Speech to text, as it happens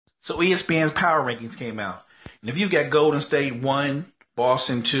So ESPN's power rankings came out. And if you got Golden State 1,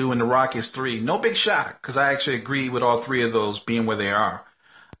 Boston 2, and the Rockets 3, no big shock, because I actually agree with all three of those being where they are.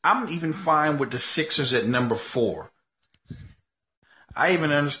 I'm even fine with the Sixers at number 4. I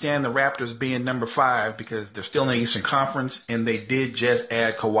even understand the Raptors being number 5 because they're still in the Eastern Conference and they did just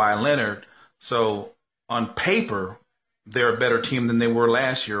add Kawhi Leonard. So on paper, they're a better team than they were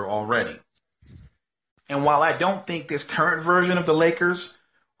last year already. And while I don't think this current version of the Lakers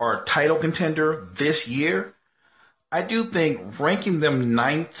are a title contender this year, I do think ranking them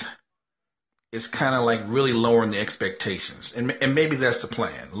 9th is kind of like really lowering the expectations. And maybe that's the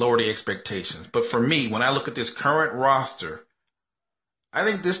plan, lower the expectations. But for me, when I look at this current roster, I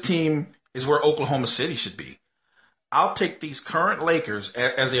think this team is where Oklahoma City should be. I'll take these current Lakers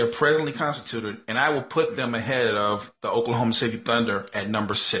as they are presently constituted, and I will put them ahead of the Oklahoma City Thunder at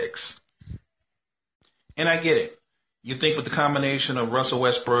number 6. And I get it. You think with the combination of Russell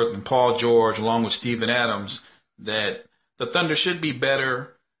Westbrook and Paul George along with Steven Adams that the Thunder should be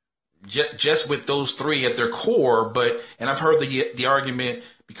better just with those three at their core. And I've heard the argument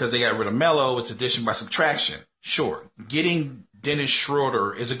because they got rid of Melo, it's addition by subtraction. Sure, getting Dennis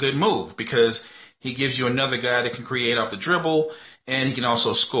Schroeder is a good move because he gives you another guy that can create off the dribble and he can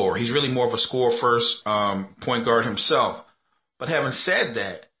also score. He's really more of a score-first point guard himself. But having said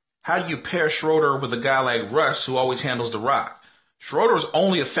that, how do you pair Schroeder with a guy like Russ who always handles the rock? Schroeder is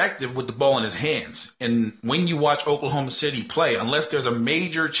only effective with the ball in his hands. And when you watch Oklahoma City play, unless there's a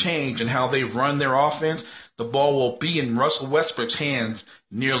major change in how they run their offense, the ball will be in Russell Westbrook's hands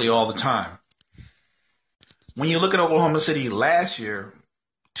nearly all the time. When you look at Oklahoma City last year,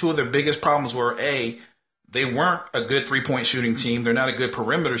 two of their biggest problems were, A, they weren't a good three-point shooting team. They're not a good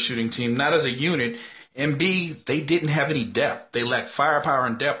perimeter shooting team, not as a unit. And B, they didn't have any depth. They lacked firepower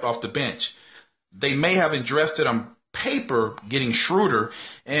and depth off the bench. They may have addressed it on paper getting Schroeder,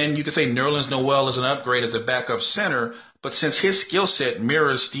 and you could say Nerlens Noel is an upgrade as a backup center, but since his skill set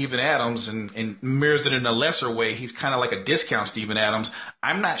mirrors Steven Adams and mirrors it in a lesser way, he's kind of like a discount Steven Adams,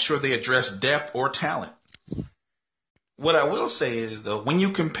 I'm not sure they address depth or talent. What I will say is, though, when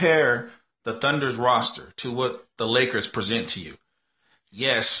you compare the Thunder's roster to what the Lakers present to you,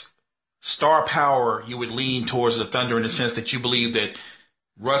 yes, star power, you would lean towards the Thunder in the sense that you believe that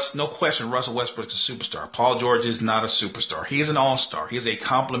no question, Russell Westbrook's a superstar. Paul George is not a superstar. He is an all-star. He is a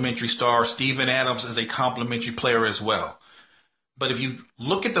complimentary star. Steven Adams is a complimentary player as well. But if you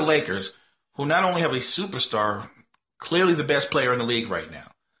look at the Lakers, who not only have a superstar, clearly the best player in the league right now.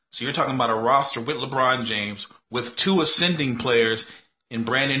 So you're talking about a roster with LeBron James, with two ascending players in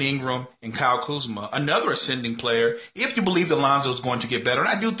Brandon Ingram and Kyle Kuzma, another ascending player, if you believe that Lonzo is going to get better. And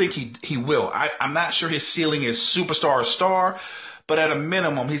I do think he will. I'm not sure his ceiling is superstar or star, but at a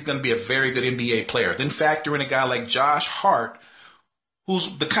minimum, he's going to be a very good NBA player. Then factor in a guy like Josh Hart,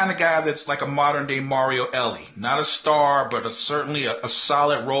 who's the kind of guy that's like a modern-day Mario Elie. Not a star, but certainly a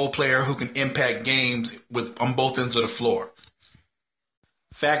solid role player who can impact games on both ends of the floor.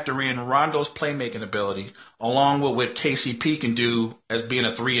 Factor in Rondo's playmaking ability, along with what KCP can do as being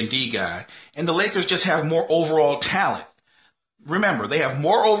a 3-and-D guy. And the Lakers just have more overall talent. Remember, they have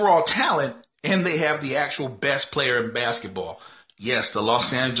more overall talent, and they have the actual best player in basketball. Yes, the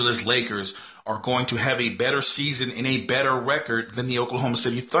Los Angeles Lakers are going to have a better season and a better record than the Oklahoma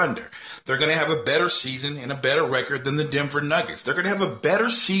City Thunder. They're going to have a better season and a better record than the Denver Nuggets. They're going to have a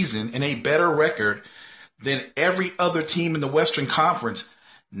better season and a better record than every other team in the Western Conference,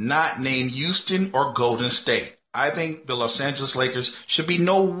 not named Houston or Golden State. I think the Los Angeles Lakers should be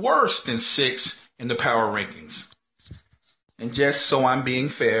no worse than 6 in the power rankings. And just so I'm being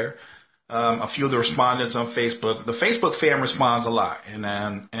fair, a few of the respondents on Facebook, the Facebook fan responds a lot.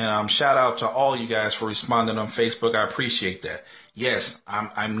 And shout out to all you guys for responding on Facebook. I appreciate that. Yes,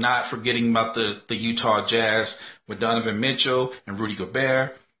 I'm not forgetting about the Utah Jazz with Donovan Mitchell and Rudy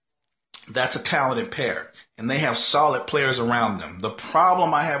Gobert. That's a talented pair. And they have solid players around them. The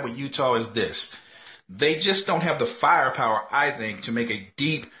problem I have with Utah is this. They just don't have the firepower, I think, to make a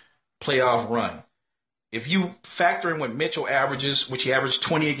deep playoff run. If you factor in what Mitchell averages, which he averaged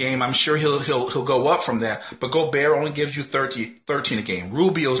 20 a game, I'm sure he'll go up from that. But Gobert only gives you 13 a game.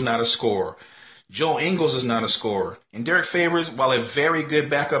 Rubio's not a scorer. Joe Ingles is not a scorer. And Derek Favors, while a very good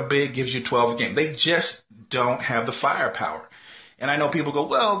backup big, gives you 12 a game. They just don't have the firepower. And I know people go,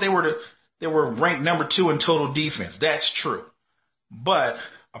 well, they were ranked number 2 in total defense. That's true. But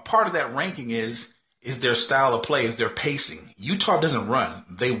a part of that ranking is their style of play, is their pacing. Utah doesn't run.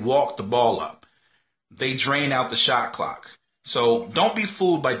 They walk the ball up. They drain out the shot clock. So don't be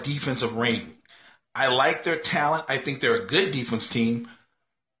fooled by defensive rating. I like their talent. I think they're a good defense team,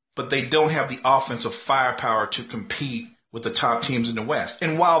 but they don't have the offensive firepower to compete with the top teams in the West.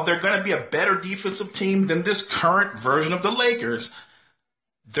 And while they're going to be a better defensive team than this current version of the Lakers,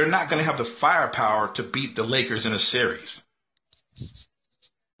 they're not going to have the firepower to beat the Lakers in a series.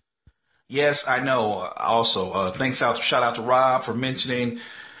 Yes, I know. Also, shout out to Rob for mentioning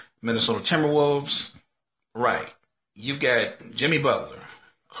Minnesota Timberwolves. Right. You've got Jimmy Butler,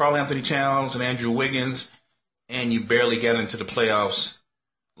 Karl Anthony Towns, and Andrew Wiggins, and you barely got into the playoffs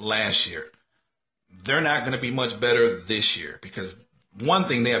last year. They're not going to be much better this year because one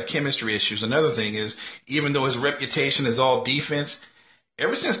thing, they have chemistry issues. Another thing is, even though his reputation is all defense,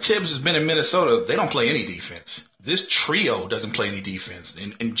 ever since Tibbs has been in Minnesota, they don't play any defense. This trio doesn't play any defense.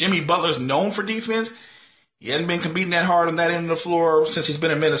 And Jimmy Butler's known for defense. He hasn't been competing that hard on that end of the floor since he's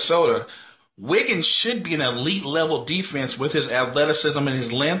been in Minnesota. Wiggins should be an elite level defense with his athleticism and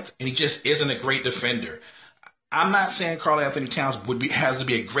his length, and he just isn't a great defender. I'm not saying Karl Anthony Towns has to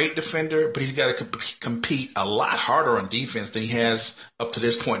be a great defender, but he's got to compete a lot harder on defense than he has up to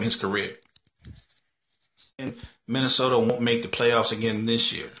this point in his career. And Minnesota won't make the playoffs again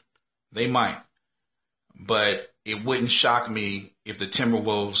this year. They might. But it wouldn't shock me if the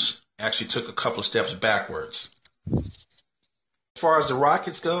Timberwolves actually took a couple of steps backwards. As far as the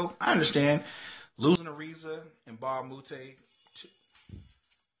Rockets go, I understand losing Ariza and Bob Moute.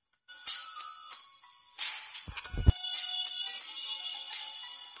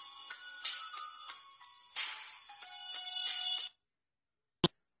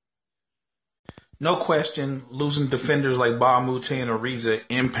 No question, losing defenders like Bob Moute and Ariza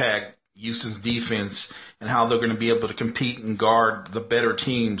impact Houston's defense and how they're going to be able to compete and guard the better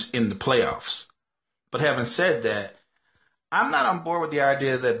teams in the playoffs. But having said that, I'm not on board with the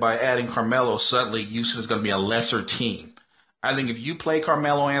idea that by adding Carmelo, suddenly Houston is going to be a lesser team. I think if you play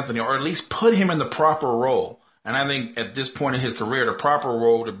Carmelo Anthony, or at least put him in the proper role, and I think at this point in his career, the proper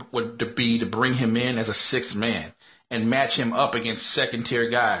role would be to bring him in as a sixth man and match him up against second-tier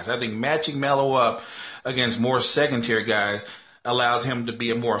guys. I think matching Melo up against more second-tier guys allows him to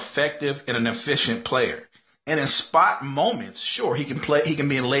be a more effective and an efficient player. And in spot moments, sure, he can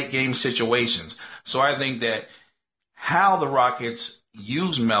be in late-game situations. So I think that how the Rockets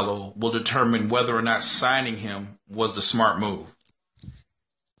use Melo will determine whether or not signing him was the smart move.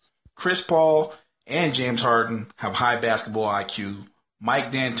 Chris Paul and James Harden have high basketball IQ.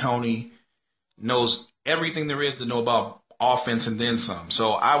 Mike D'Antoni knows everything there is to know about offense and then some.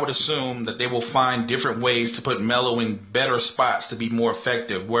 So I would assume that they will find different ways to put Melo in better spots to be more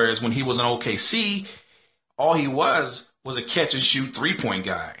effective. Whereas when he was in OKC, all he was a catch-and-shoot three-point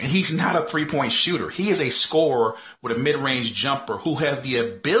guy. And he's not a three-point shooter. He is a scorer with a mid-range jumper who has the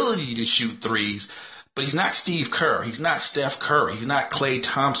ability to shoot threes, but he's not Steve Kerr. He's not Steph Curry. He's not Klay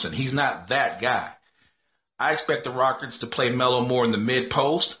Thompson. He's not that guy. I expect the Rockets to play Melo more in the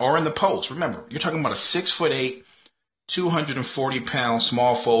mid-post or in the post. Remember, you're talking about a 6'8", 240-pound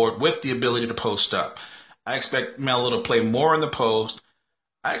small forward with the ability to post up. I expect Melo to play more in the post.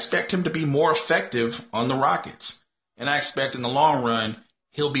 I expect him to be more effective on the Rockets. And I expect in the long run,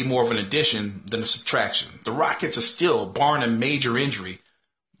 he'll be more of an addition than a subtraction. The Rockets are still, barring a major injury,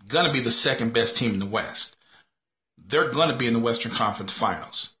 going to be the second best team in the West. They're going to be in the Western Conference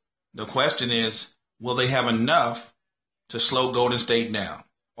Finals. The question is, will they have enough to slow Golden State down?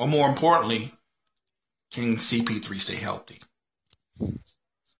 Or more importantly, can CP3 stay healthy?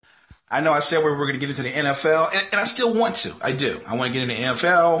 I know I said we were going to get into the NFL, and I still want to. I do. I want to get into the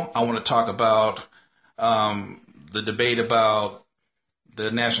NFL. I want to talk about the debate about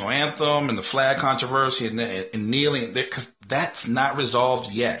the national anthem and the flag controversy and kneeling, because that's not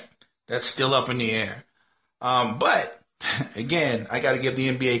resolved yet. That's still up in the air. But, again, I got to give the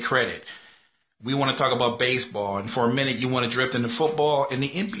NBA credit. We want to talk about baseball, and for a minute you want to drift into football, and the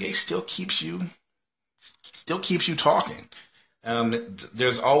NBA still keeps you talking.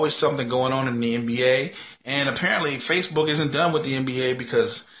 There's always something going on in the NBA, and apparently Facebook isn't done with the NBA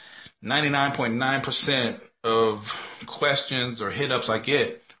because 99.9% of questions or hit-ups I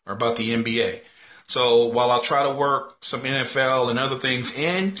get are about the NBA. So while I'll try to work some NFL and other things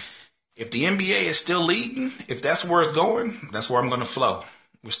in, if the NBA is still leading, if that's where it's going, that's where I'm going to flow.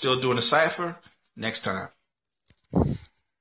 We're still doing a Cypher next time.